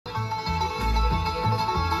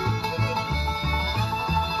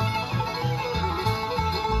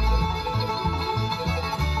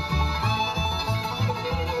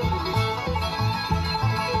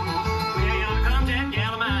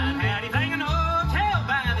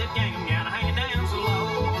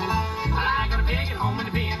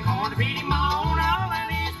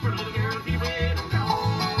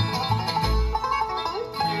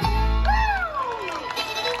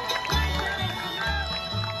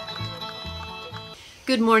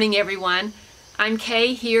Good morning, everyone. I'm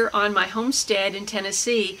Kaye here on my homestead in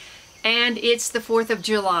Tennessee, and it's the 4th of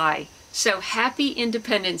July, so happy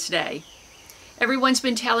Independence Day. Everyone's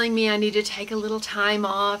been telling me I need to take a little time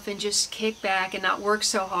off and just kick back and not work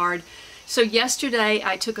so hard. So yesterday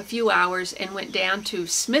I took a few hours and went down to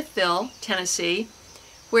Smithville, Tennessee,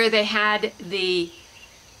 where they had the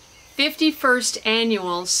 51st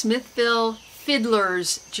annual Smithville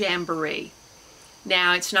Fiddlers Jamboree.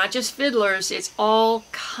 Now, it's not just fiddlers, it's all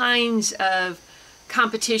kinds of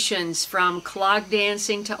competitions, from clog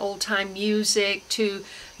dancing to old-time music to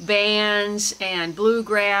bands and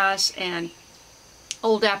bluegrass and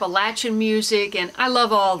old Appalachian music, and I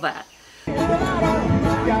love all that.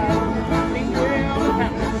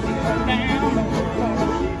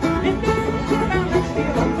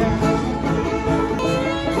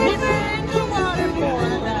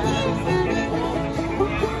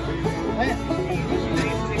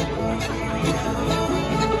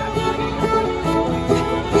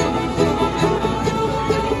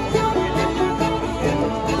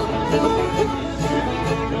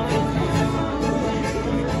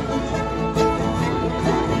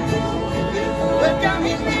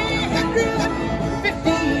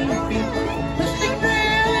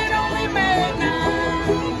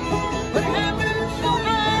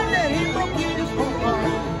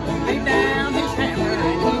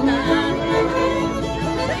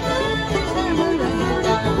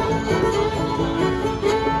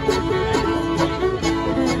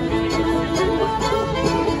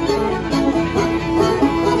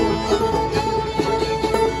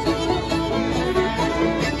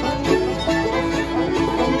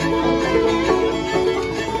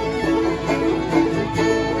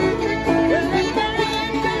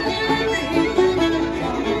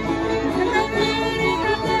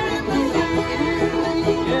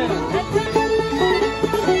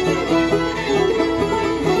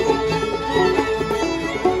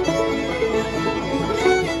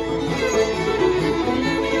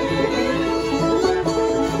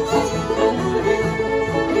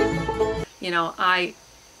 You know, I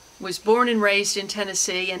was born and raised in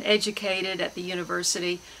Tennessee and educated at the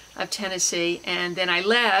University of Tennessee, and then I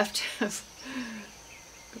left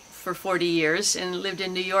for 40 years and lived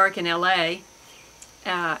in New York and LA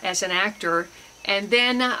as an actor, and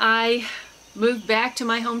then I moved back to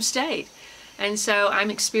my home state, and so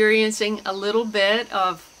I'm experiencing a little bit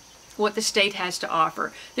of what the state has to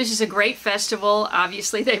offer. This is a great festival.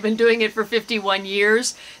 Obviously, they've been doing it for 51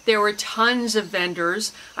 years. There were tons of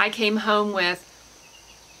vendors. I came home with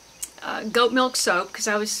goat milk soap because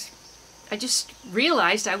I just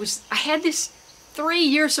realized I had this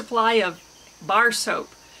 3-year supply of bar soap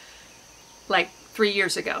like 3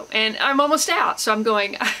 years ago, and I'm almost out. So I'm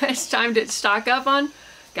going, it's time to stock up on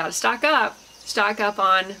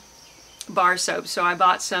bar soap. So I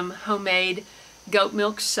bought some homemade goat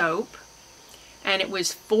milk soap, and it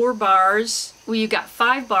was 4 bars. Well, you got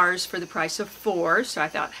 5 bars for the price of 4, so I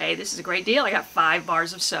thought, hey, this is a great deal. I got 5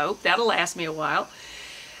 bars of soap. That'll last me a while.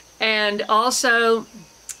 And also,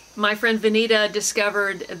 my friend Vanita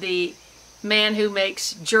discovered the man who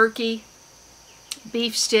makes jerky,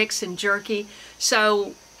 beef sticks and jerky.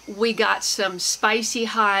 So we got some spicy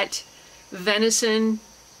hot venison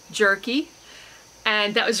jerky,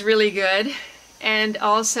 and that was really good. And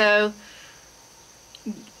also,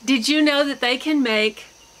 did you know that they can make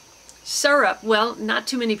syrup? Well, not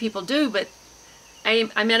too many people do, but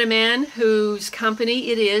I met a man whose company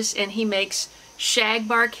it is, and he makes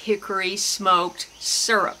shagbark hickory smoked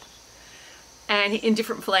syrup, and in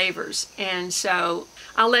different flavors. And so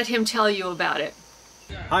I'll let him tell you about it.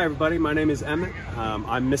 Hi everybody, my name is Emmett.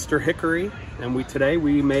 I'm Mr. Hickory, and today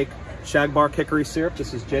we make shagbark hickory syrup.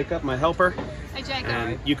 This is Jacob, my helper. Hi, Jacob.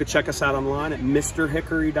 And you could check us out online at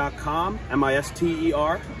mrhickory.com,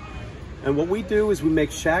 M-I-S-T-E-R. And what we do is we make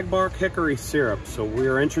shagbark hickory syrup. So we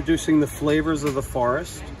are introducing the flavors of the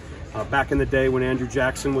forest. Back in the day when Andrew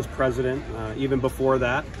Jackson was president, even before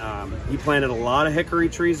that, he planted a lot of hickory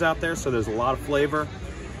trees out there, so there's a lot of flavor.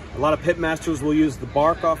 A lot of pitmasters will use the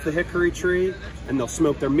bark off the hickory tree, and they'll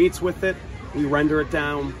smoke their meats with it. We render it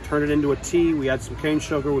down, turn it into a tea, we add some cane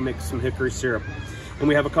sugar, we make some hickory syrup. And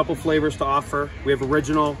we have a couple flavors to offer. We have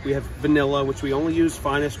original, we have vanilla, which we only use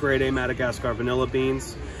finest grade A Madagascar vanilla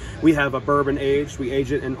beans. We have a bourbon aged, we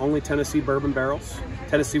age it in only Tennessee bourbon barrels,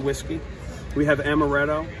 Tennessee whiskey. We have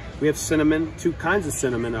amaretto, we have cinnamon, 2 kinds of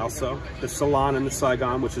cinnamon also, the Ceylon and the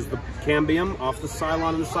Saigon, which is the cambium off the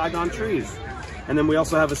Ceylon and the Saigon trees. And then we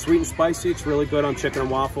also have a sweet and spicy. It's really good on chicken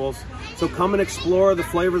and waffles. So come and explore the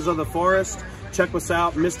flavors of the forest. Check us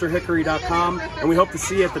out, mrhickory.com, and we hope to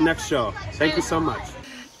see you at the next show. Thank you so much.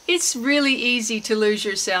 It's really easy to lose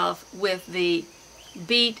yourself with the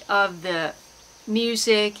beat of the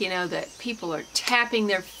music, you know, that people are tapping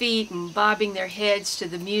their feet and bobbing their heads to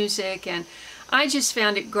the music. And I just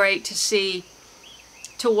found it great to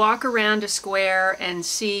walk around a square and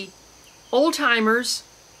see old-timers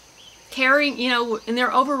carrying, you know, in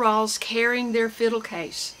their overalls, carrying their fiddle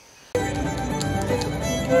case.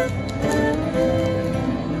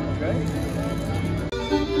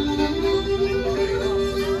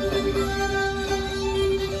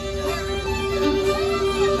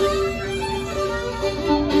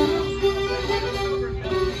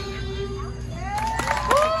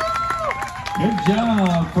 Good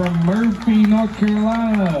job from Murphy, North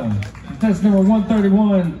Carolina. That's number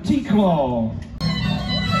 131, Kittrell.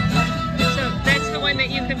 So that's the one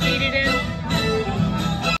that you competed in?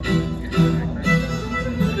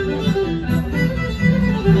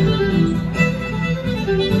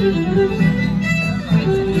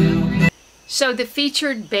 So the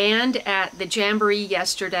featured band at the Jamboree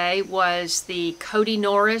yesterday was the Cody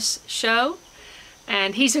Norris Show,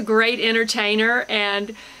 and he's a great entertainer,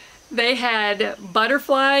 and they had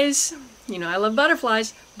butterflies, you know I love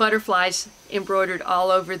butterflies, butterflies embroidered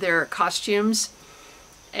all over their costumes,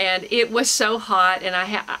 and it was so hot. And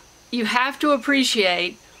you have to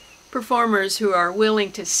appreciate performers who are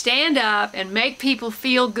willing to stand up and make people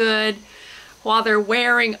feel good while they're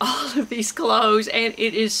wearing all of these clothes, and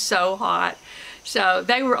it is so hot. So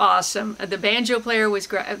they were awesome. The banjo player was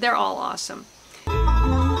great. They're all awesome.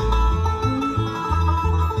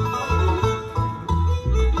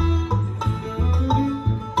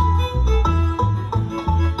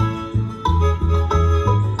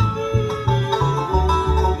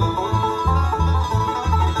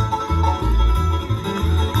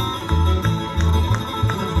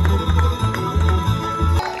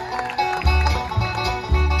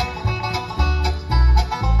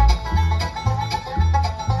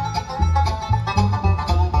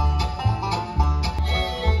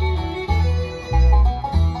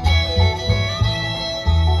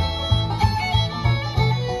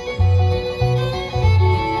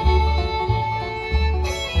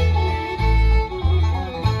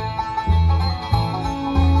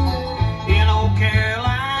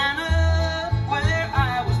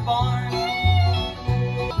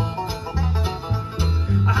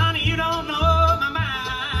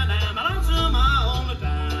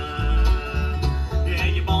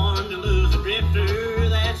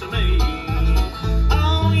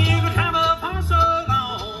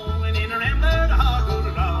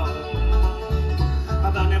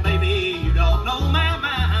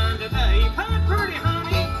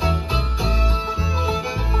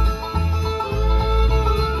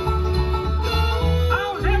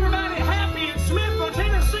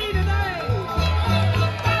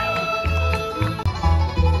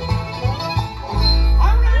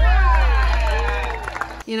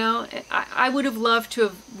 You know, I would have loved to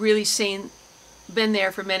have really been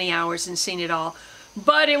there for many hours and seen it all.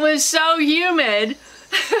 But it was so humid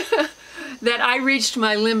that I reached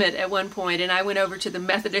my limit at one point, and I went over to the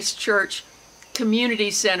Methodist Church Community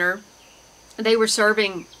Center. They were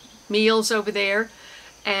serving meals over there,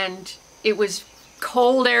 and it was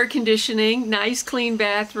cold air conditioning, nice clean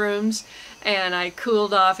bathrooms, and I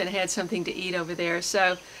cooled off and had something to eat over there.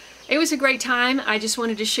 So it was a great time. I just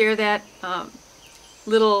wanted to share that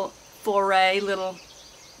little foray, little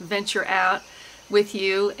venture out with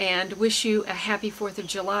you, and wish you a happy 4th of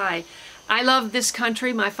July. I love this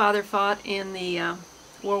country. My father fought in the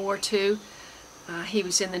World War II. He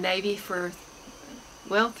was in the Navy for,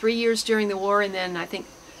 well, 3 years during the war, and then I think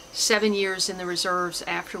 7 years in the reserves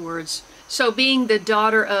afterwards. So being the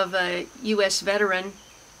daughter of a U.S. veteran,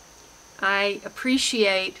 I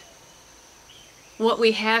appreciate what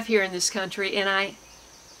we have here in this country, and I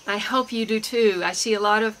hope you do too. I see a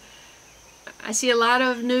lot of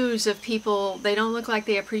news of people, they don't look like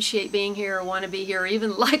they appreciate being here or want to be here or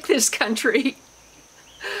even like this country.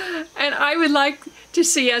 And I would like to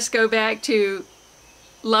see us go back to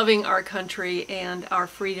loving our country and our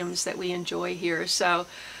freedoms that we enjoy here. So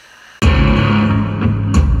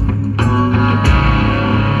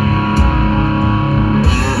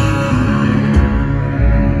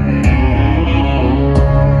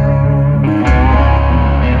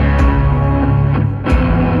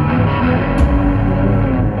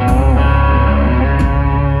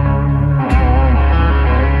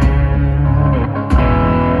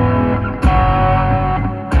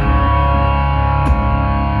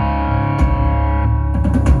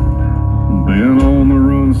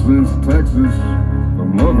Texas, the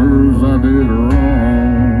lovers I did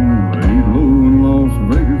wrong, laid low in Las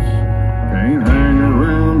Vegas, can't hang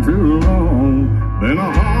around too long. Been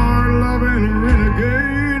a hard-loving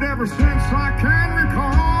renegade ever since I can recall.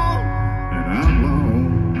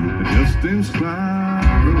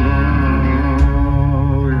 inside the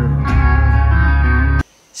law, yeah.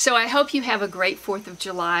 So I hope you have a great 4th of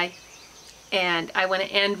July. And I want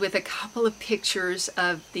to end with a couple of pictures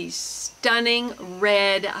of these stunning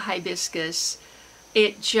red hibiscus.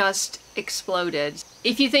 It just exploded.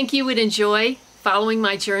 If you think you would enjoy following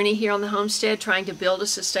my journey here on the homestead, trying to build a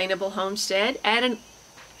sustainable homestead at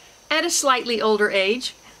a slightly older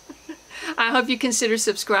age, I hope you consider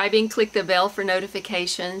subscribing. Click the bell for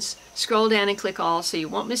notifications. Scroll down and click all so you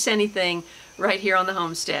won't miss anything right here on the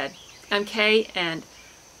homestead. I'm Kay, and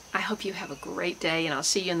I hope you have a great day, and I'll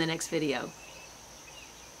see you in the next video.